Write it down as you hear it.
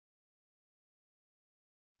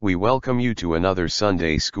We welcome you to another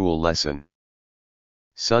Sunday School lesson.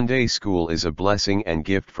 Sunday School is a blessing and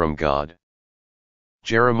gift from God.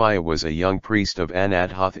 Jeremiah was a young priest of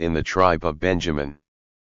Anathoth in the tribe of Benjamin.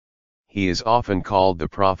 He is often called the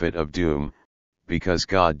prophet of doom, because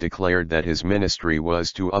God declared that his ministry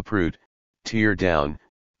was to uproot, tear down,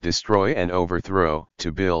 destroy and overthrow,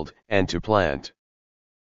 to build and to plant.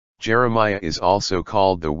 Jeremiah is also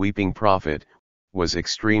called the weeping prophet, was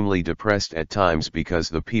extremely depressed at times because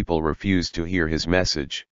the people refused to hear his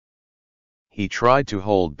message. He tried to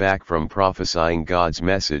hold back from prophesying God's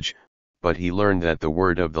message, but he learned that the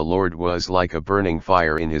word of the Lord was like a burning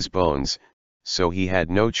fire in his bones, so he had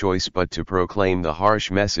no choice but to proclaim the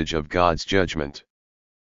harsh message of God's judgment.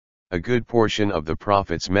 A good portion of the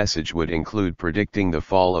prophet's message would include predicting the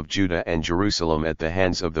fall of Judah and Jerusalem at the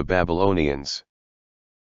hands of the Babylonians.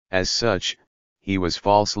 As such, he was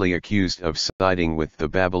falsely accused of siding with the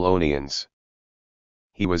Babylonians.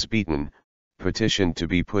 He was beaten, petitioned to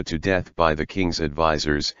be put to death by the king's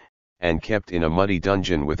advisors, and kept in a muddy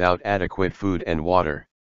dungeon without adequate food and water.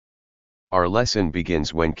 Our lesson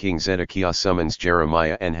begins when King Zedekiah summons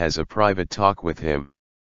Jeremiah and has a private talk with him.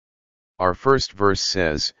 Our first verse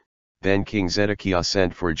says, "Then King Zedekiah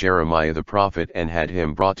sent for Jeremiah the prophet and had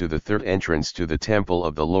him brought to the third entrance to the temple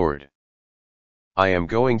of the Lord. I am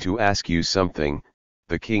going to ask you something,"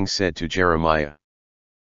 the king said to Jeremiah.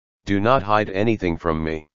 "Do not hide anything from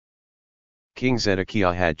me." King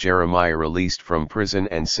Zedekiah had Jeremiah released from prison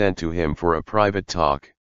and sent to him for a private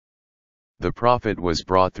talk. The prophet was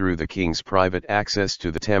brought through the king's private access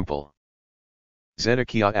to the temple.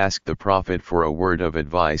 Zedekiah asked the prophet for a word of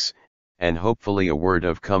advice, and hopefully a word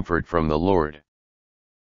of comfort from the Lord.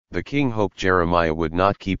 The king hoped Jeremiah would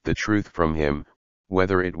not keep the truth from him,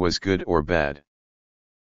 whether it was good or bad.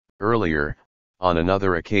 Earlier, on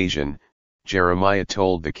another occasion, Jeremiah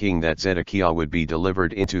told the king that Zedekiah would be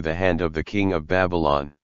delivered into the hand of the king of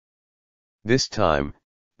Babylon. This time,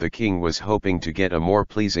 the king was hoping to get a more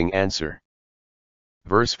pleasing answer.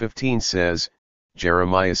 Verse 15 says,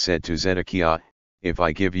 "Jeremiah said to Zedekiah, 'If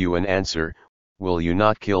I give you an answer, will you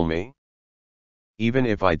not kill me? Even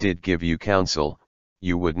if I did give you counsel,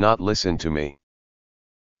 you would not listen to me.'"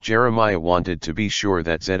 Jeremiah wanted to be sure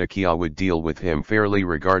that Zedekiah would deal with him fairly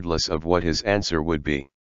regardless of what his answer would be.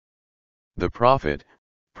 The prophet,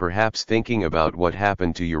 perhaps thinking about what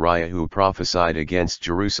happened to Uriah, who prophesied against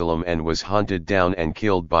Jerusalem and was hunted down and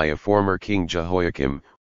killed by a former king Jehoiakim,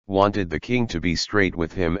 wanted the king to be straight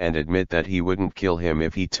with him and admit that he wouldn't kill him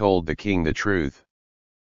if he told the king the truth.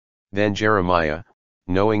 Then Jeremiah,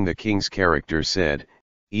 knowing the king's character, said,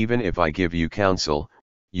 "Even if I give you counsel,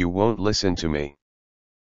 you won't listen to me."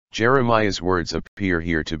 Jeremiah's words appear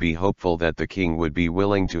here to be hopeful that the king would be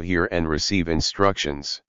willing to hear and receive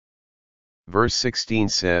instructions. Verse 16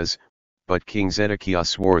 says, "But King Zedekiah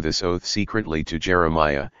swore this oath secretly to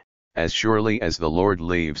Jeremiah, 'As surely as the Lord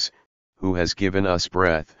lives, who has given us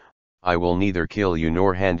breath, I will neither kill you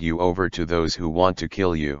nor hand you over to those who want to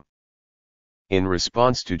kill you.'" In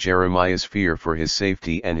response to Jeremiah's fear for his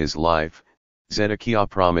safety and his life, Zedekiah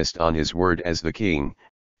promised on his word as the king,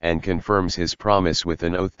 and confirms his promise with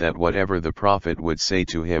an oath that whatever the prophet would say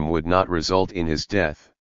to him would not result in his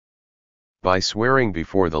death. By swearing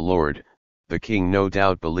before the Lord, the king no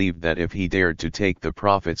doubt believed that if he dared to take the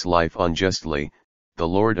prophet's life unjustly, the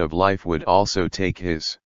Lord of life would also take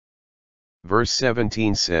his. Verse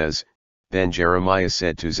 17 says, "Then Jeremiah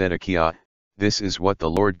said to Zedekiah, 'This is what the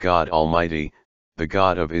Lord God Almighty, the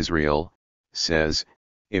God of Israel, says,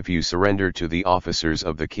 if you surrender to the officers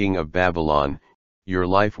of the king of Babylon, your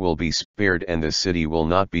life will be spared and the city will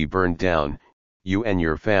not be burned down, you and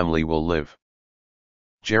your family will live.'"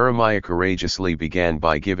 Jeremiah courageously began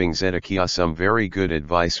by giving Zedekiah some very good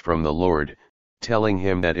advice from the Lord, telling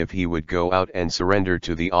him that if he would go out and surrender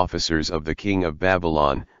to the officers of the king of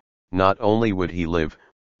Babylon, not only would he live,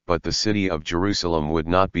 but the city of Jerusalem would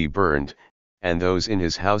not be burned, and those in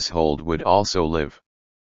his household would also live.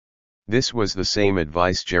 This was the same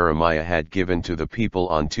advice Jeremiah had given to the people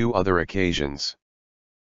on two other occasions.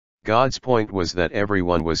 God's point was that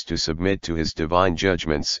everyone was to submit to his divine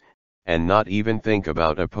judgments, and not even think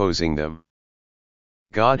about opposing them.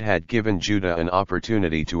 God had given Judah an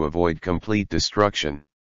opportunity to avoid complete destruction.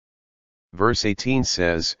 Verse 18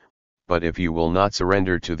 says, "But if you will not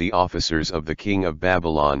surrender to the officers of the king of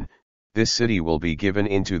Babylon, this city will be given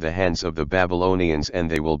into the hands of the Babylonians and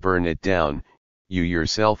they will burn it down, you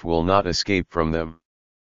yourself will not escape from them."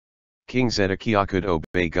 King Zedekiah could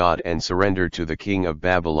obey God and surrender to the king of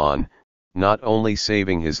Babylon, not only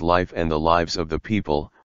saving his life and the lives of the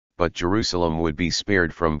people, but Jerusalem would be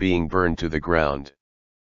spared from being burned to the ground.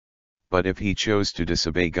 but if he chose to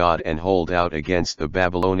disobey God and hold out against the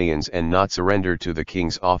Babylonians and not surrender to the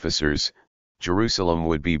king's officers, Jerusalem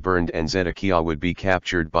would be burned and Zedekiah would be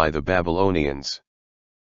captured by the Babylonians.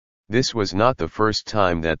 This was not the first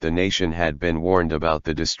time that the nation had been warned about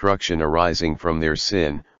the destruction arising from their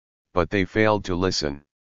sin, but they failed to listen.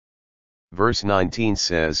 Verse 19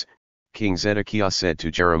 says, King Zedekiah said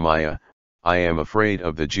to Jeremiah, I am afraid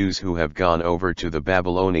of the Jews who have gone over to the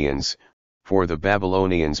Babylonians, for the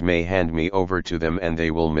Babylonians may hand me over to them and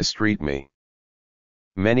they will mistreat me.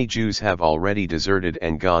 Many Jews have already deserted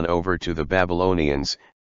and gone over to the Babylonians,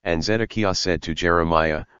 and Zedekiah said to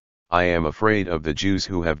Jeremiah, I am afraid of the Jews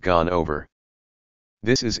who have gone over.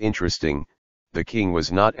 This is interesting. The king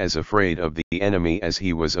was not as afraid of the enemy as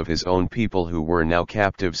he was of his own people who were now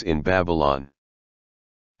captives in Babylon.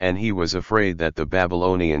 And he was afraid that the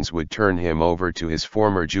Babylonians would turn him over to his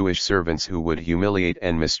former Jewish servants who would humiliate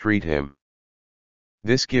and mistreat him.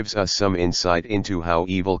 This gives us some insight into how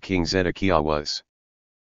evil King Zedekiah was.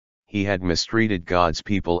 He had mistreated God's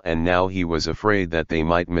people and now he was afraid that they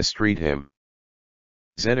might mistreat him.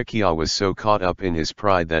 Zedekiah was so caught up in his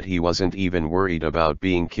pride that he wasn't even worried about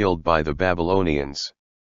being killed by the Babylonians.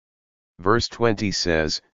 Verse 20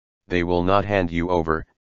 says, They will not hand you over,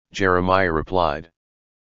 Jeremiah replied.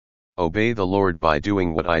 Obey the Lord by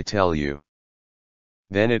doing what I tell you.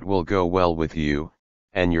 Then it will go well with you,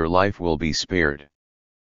 and your life will be spared.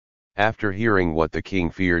 After hearing what the king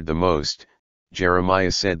feared the most,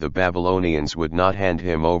 Jeremiah said the Babylonians would not hand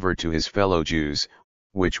him over to his fellow Jews,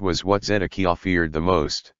 which was what Zedekiah feared the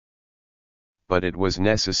most. But it was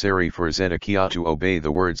necessary for Zedekiah to obey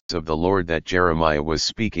the words of the Lord that Jeremiah was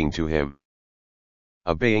speaking to him.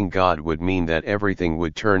 Obeying God would mean that everything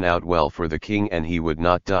would turn out well for the king and he would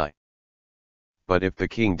not die. But if the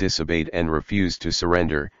king disobeyed and refused to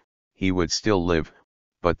surrender, he would still live,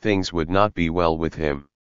 but things would not be well with him.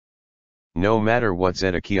 No matter what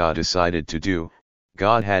Zedekiah decided to do,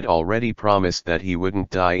 God had already promised that he wouldn't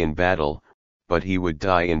die in battle, but he would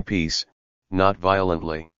die in peace, not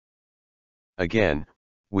violently. Again,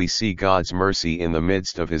 we see God's mercy in the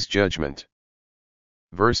midst of his judgment.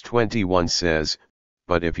 Verse 21 says,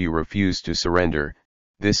 But if you refuse to surrender,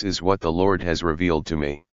 this is what the Lord has revealed to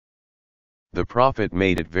me. The prophet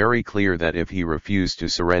made it very clear that if he refused to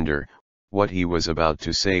surrender, what he was about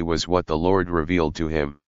to say was what the Lord revealed to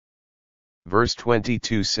him. Verse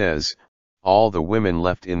 22 says, All the women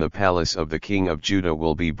left in the palace of the king of Judah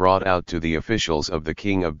will be brought out to the officials of the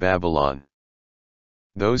king of Babylon.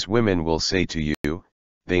 Those women will say to you,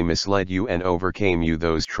 They misled you and overcame you,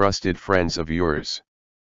 those trusted friends of yours.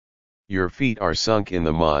 Your feet are sunk in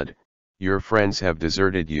the mud, your friends have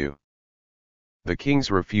deserted you. The king's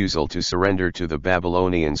refusal to surrender to the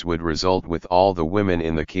Babylonians would result with all the women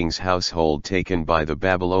in the king's household taken by the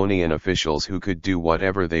Babylonian officials who could do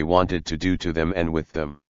whatever they wanted to do to them and with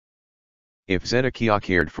them. If Zedekiah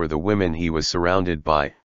cared for the women he was surrounded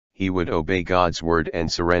by, he would obey God's word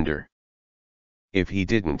and surrender. If he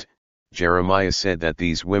didn't, Jeremiah said that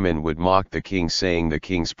these women would mock the king, saying the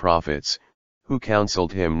king's prophets, who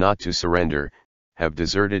counseled him not to surrender, have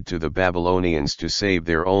deserted to the Babylonians to save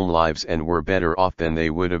their own lives and were better off than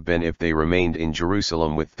they would have been if they remained in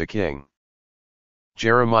Jerusalem with the king.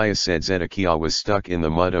 Jeremiah said Zedekiah was stuck in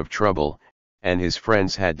the mud of trouble, and his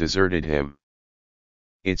friends had deserted him.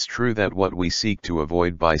 It's true that what we seek to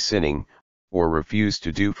avoid by sinning, or refuse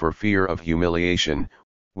to do for fear of humiliation,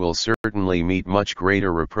 will certainly meet much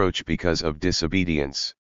greater reproach because of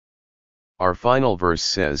disobedience. Our final verse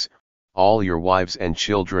says, All your wives and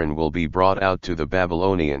children will be brought out to the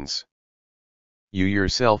Babylonians. You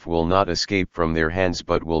yourself will not escape from their hands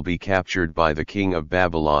but will be captured by the king of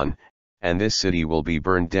Babylon, and this city will be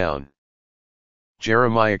burned down.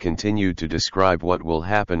 Jeremiah continued to describe what will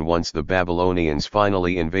happen once the Babylonians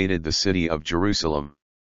finally invaded the city of Jerusalem.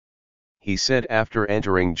 He said after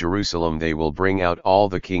entering Jerusalem they will bring out all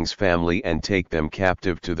the king's family and take them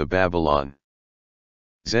captive to the Babylon.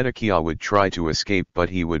 Zedekiah would try to escape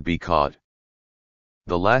but he would be caught.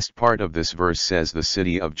 The last part of this verse says the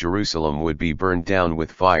city of Jerusalem would be burned down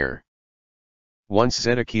with fire. Once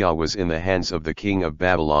Zedekiah was in the hands of the king of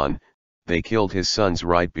Babylon, they killed his sons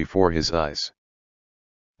right before his eyes.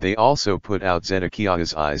 They also put out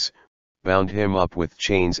Zedekiah's eyes, bound him up with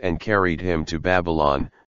chains and carried him to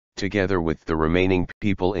Babylon, together with the remaining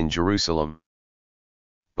people in Jerusalem.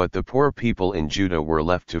 But the poor people in Judah were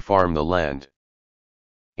left to farm the land.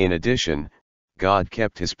 In addition, God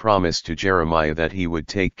kept his promise to Jeremiah that he would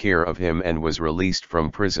take care of him and was released from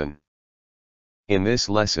prison. In this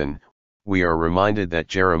lesson, we are reminded that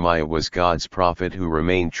Jeremiah was God's prophet who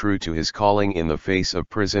remained true to his calling in the face of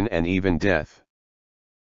prison and even death.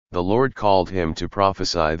 The Lord called him to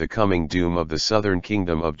prophesy the coming doom of the southern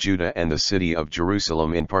kingdom of Judah and the city of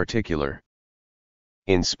Jerusalem in particular.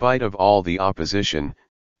 In spite of all the opposition,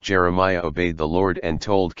 Jeremiah obeyed the Lord and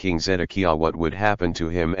told King Zedekiah what would happen to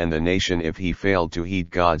him and the nation if he failed to heed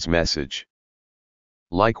God's message.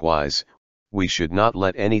 Likewise, we should not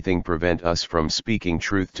let anything prevent us from speaking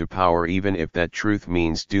truth to power, even if that truth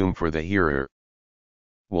means doom for the hearer.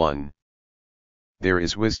 1. There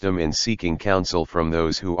is wisdom in seeking counsel from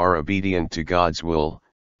those who are obedient to God's will,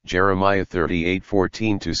 Jeremiah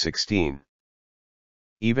 38:14-16.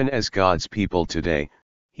 Even as God's people today,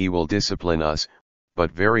 He will discipline us,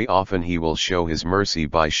 but very often He will show His mercy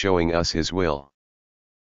by showing us His will.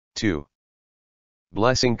 2.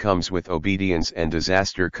 Blessing comes with obedience and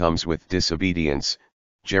disaster comes with disobedience,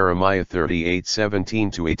 Jeremiah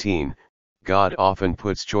 38:17-18. God often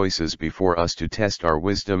puts choices before us to test our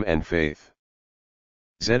wisdom and faith.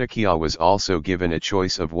 Zedekiah was also given a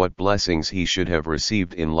choice of what blessings he should have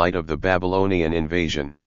received in light of the Babylonian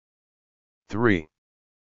invasion. 3.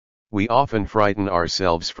 We often frighten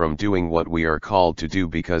ourselves from doing what we are called to do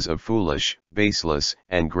because of foolish, baseless,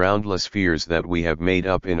 and groundless fears that we have made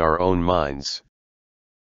up in our own minds.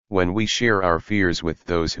 When we share our fears with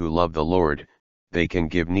those who love the Lord, they can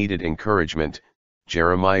give needed encouragement,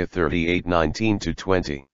 Jeremiah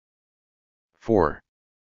 38:19-20. 4.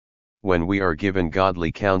 When we are given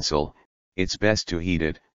godly counsel, it's best to heed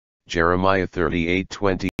it, Jeremiah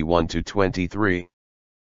 38:21-23.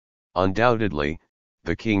 Undoubtedly,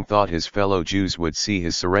 the king thought his fellow Jews would see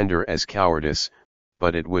his surrender as cowardice,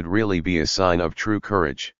 but it would really be a sign of true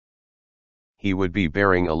courage. He would be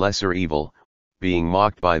bearing a lesser evil, being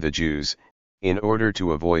mocked by the Jews, in order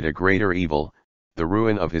to avoid a greater evil, the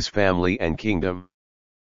ruin of his family and kingdom.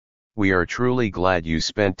 We are truly glad you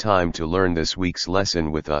spent time to learn this week's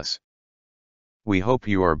lesson with us. We hope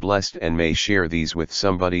you are blessed and may share these with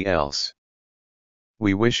somebody else.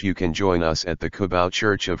 We wish you can join us at the Cubao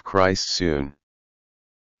Church of Christ soon.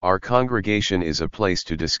 Our congregation is a place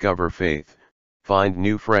to discover faith, find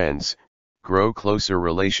new friends, grow closer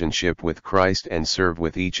relationship with Christ and serve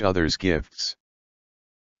with each other's gifts.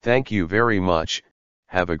 Thank you very much,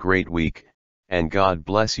 have a great week, and God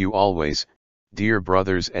bless you always, dear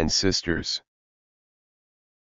brothers and sisters.